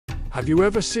Have you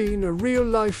ever seen a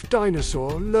real-life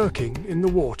dinosaur lurking in the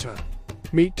water?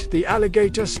 Meet the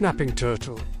alligator snapping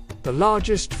turtle, the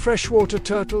largest freshwater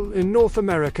turtle in North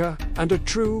America and a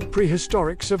true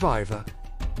prehistoric survivor.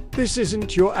 This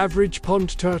isn't your average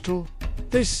pond turtle.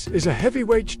 This is a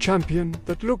heavyweight champion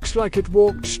that looks like it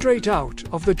walked straight out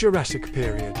of the Jurassic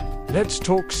period. Let's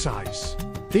talk size.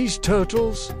 These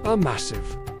turtles are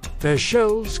massive. Their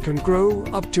shells can grow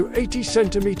up to 80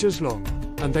 centimeters long,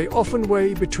 and they often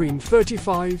weigh between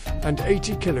 35 and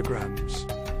 80 kilograms.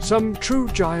 Some true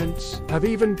giants have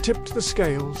even tipped the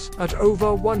scales at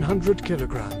over 100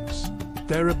 kilograms.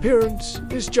 Their appearance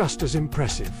is just as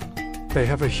impressive. They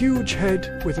have a huge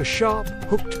head with a sharp,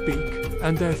 hooked beak,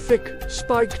 and their thick,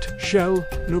 spiked shell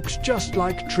looks just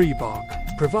like tree bark,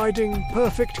 providing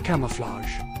perfect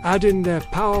camouflage. Add in their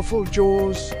powerful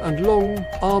jaws and long,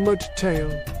 armored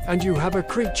tail, and you have a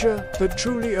creature that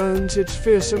truly earns its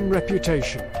fearsome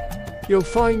reputation. You'll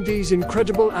find these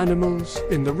incredible animals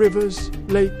in the rivers,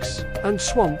 lakes, and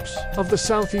swamps of the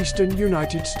Southeastern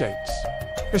United States,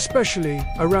 especially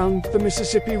around the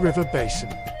Mississippi River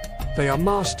basin. They are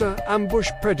master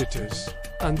ambush predators,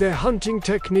 and their hunting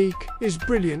technique is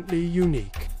brilliantly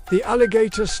unique. The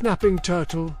alligator snapping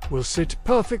turtle will sit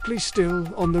perfectly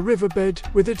still on the riverbed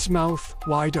with its mouth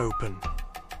wide open.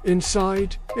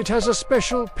 Inside, it has a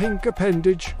special pink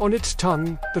appendage on its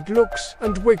tongue that looks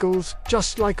and wiggles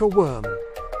just like a worm.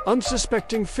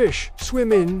 Unsuspecting fish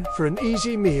swim in for an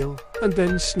easy meal and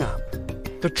then snap.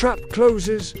 The trap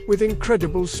closes with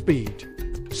incredible speed.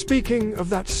 Speaking of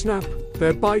that snap,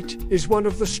 their bite is one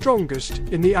of the strongest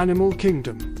in the animal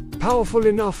kingdom. Powerful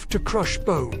enough to crush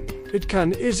bone, it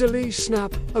can easily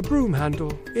snap a broom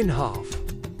handle in half.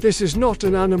 This is not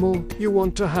an animal you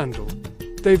want to handle.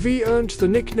 They've earned the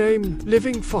nickname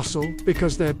living fossil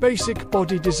because their basic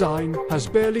body design has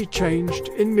barely changed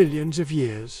in millions of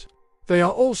years. They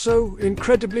are also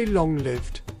incredibly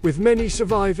long-lived, with many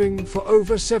surviving for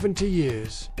over 70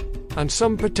 years, and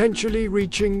some potentially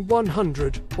reaching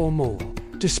 100 or more.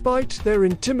 Despite their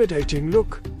intimidating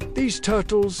look, these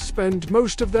turtles spend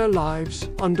most of their lives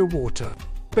underwater,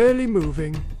 barely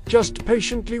moving, just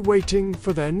patiently waiting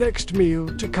for their next meal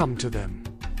to come to them.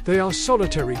 They are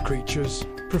solitary creatures,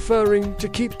 preferring to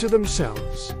keep to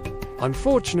themselves.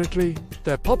 Unfortunately,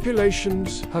 their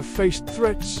populations have faced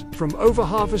threats from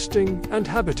overharvesting and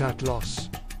habitat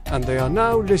loss, and they are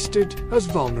now listed as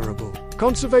vulnerable.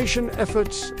 Conservation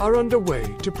efforts are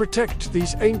underway to protect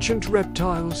these ancient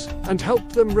reptiles and help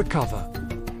them recover.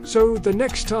 So the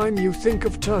next time you think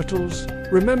of turtles,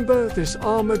 remember this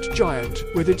armored giant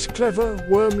with its clever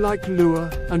worm-like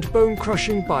lure and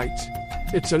bone-crushing bite.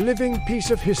 It's a living piece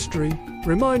of history,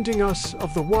 reminding us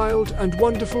of the wild and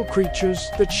wonderful creatures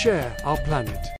that share our planet.